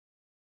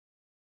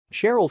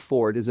Cheryl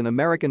Ford is an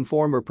American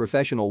former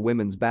professional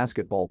women's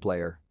basketball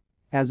player.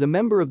 As a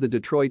member of the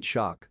Detroit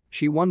Shock,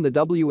 she won the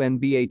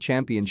WNBA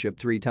championship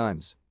 3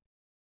 times.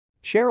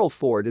 Cheryl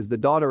Ford is the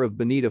daughter of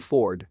Benita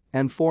Ford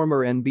and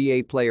former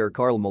NBA player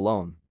Karl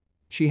Malone.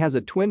 She has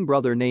a twin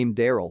brother named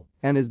Daryl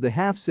and is the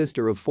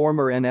half-sister of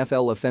former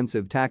NFL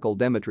offensive tackle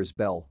Demetris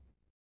Bell.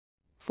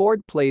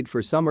 Ford played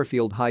for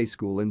Summerfield High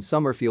School in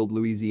Summerfield,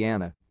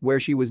 Louisiana,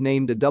 where she was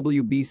named a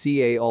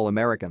WBCA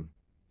All-American.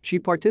 She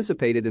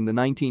participated in the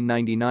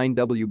 1999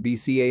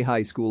 WBCA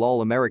High School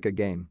All-America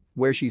game,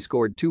 where she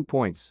scored 2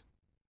 points.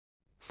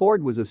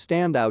 Ford was a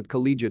standout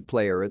collegiate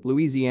player at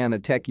Louisiana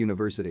Tech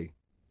University.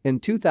 In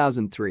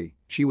 2003,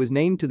 she was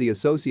named to the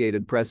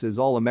Associated Press's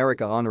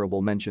All-America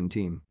Honorable Mention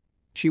team.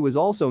 She was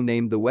also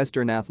named the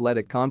Western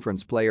Athletic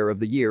Conference Player of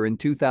the Year in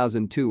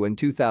 2002 and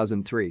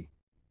 2003.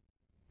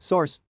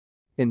 Source: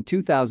 in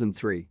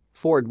 2003,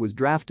 Ford was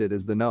drafted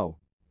as the No.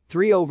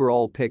 3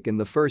 overall pick in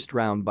the first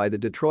round by the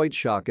Detroit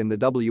Shock in the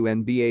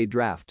WNBA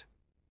draft.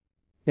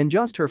 In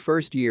just her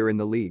first year in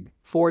the league,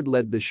 Ford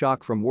led the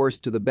Shock from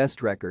worst to the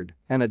best record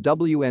and a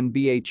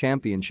WNBA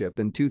championship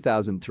in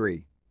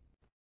 2003.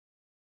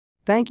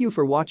 Thank you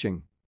for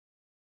watching.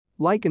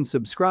 Like and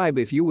subscribe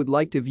if you would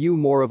like to view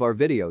more of our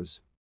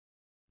videos.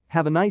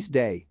 Have a nice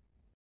day.